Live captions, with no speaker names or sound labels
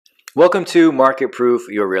Welcome to MarketProof,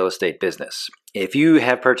 your real estate business. If you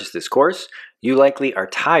have purchased this course, you likely are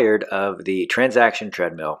tired of the transaction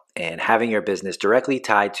treadmill and having your business directly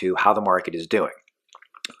tied to how the market is doing.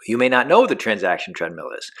 You may not know what the transaction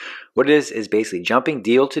treadmill is. What it is basically jumping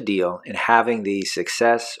deal to deal and having the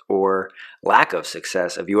success or lack of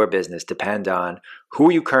success of your business depend on who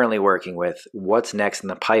are you currently working with, what's next in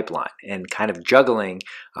the pipeline, and kind of juggling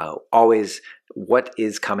always what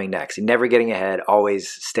is coming next. And never getting ahead, always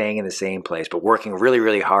staying in the same place, but working really,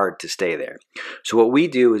 really hard to stay there. So what we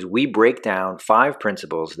do is we break down 5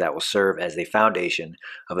 principles that will serve as the foundation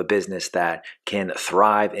of a business that can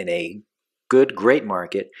thrive in a good, great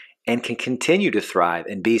market and can continue to thrive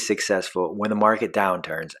and be successful when the market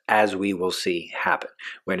downturns, as we will see happen.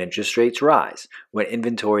 When interest rates rise, when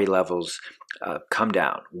inventory levels come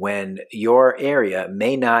down, when your area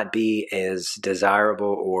may not be as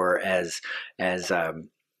desirable or as a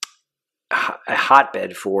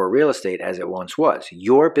hotbed for real estate as it once was.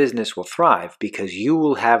 Your business will thrive because you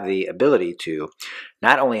will have the ability to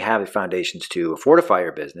not only have the foundations to fortify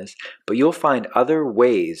your business, but you'll find other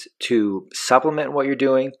ways to supplement what you're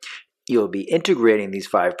doing. You'll be integrating these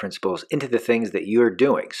 5 principles into the things that you're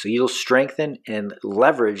doing. So you'll strengthen and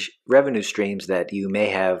leverage revenue streams that you may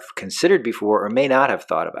have considered before or may not have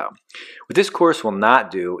thought about. What this course will not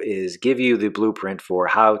do is give you the blueprint for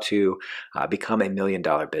how to become $1 million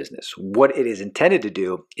business. What it is intended to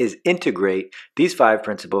do is integrate these 5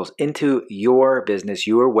 principles into your business,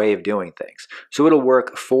 your way of doing things. So it'll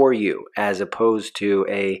work for you as opposed to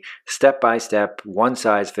a step-by-step,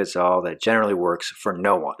 one-size-fits-all that generally works for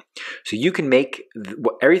no one. So you can make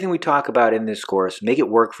everything we talk about in this course, make it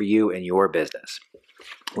work for you and your business.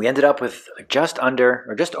 We ended up with just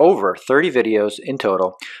over 30 videos in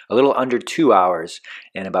total, a little under 2 hours,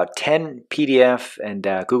 and about 10 PDF and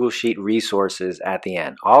Google Sheet resources at the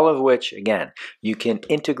end, all of which, again, you can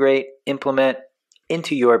integrate, implement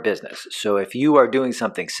into your business. So if you are doing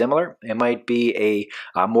something similar, it might be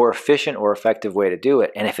a more efficient or effective way to do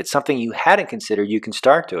it. And if it's something you hadn't considered, you can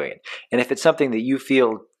start doing it. And if it's something that you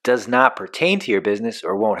feel does not pertain to your business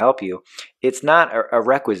or won't help you, it's not a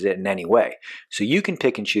requisite in any way. So you can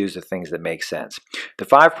pick and choose the things that make sense. The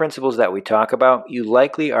 5 principles that we talk about, you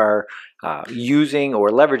likely are using or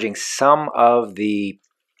leveraging some of the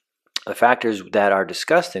factors that are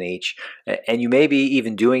discussed in each, and you may be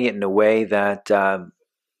even doing it in a way that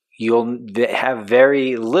you'll have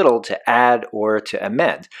very little to add or to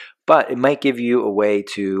amend, but it might give you a way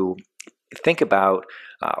to think about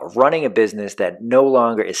running a business that no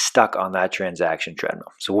longer is stuck on that transaction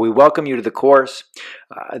treadmill. So we welcome you to the course.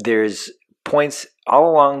 There's points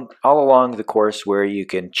all along the course where you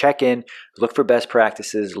can check in, look for best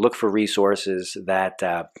practices, look for resources that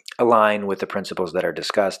align with the principles that are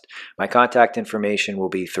discussed. My contact information will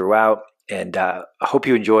be throughout, and I hope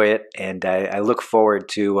you enjoy it, and I look forward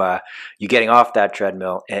to you getting off that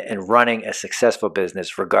treadmill and running a successful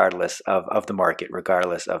business regardless of the market,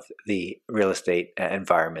 regardless of the real estate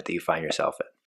environment that you find yourself in.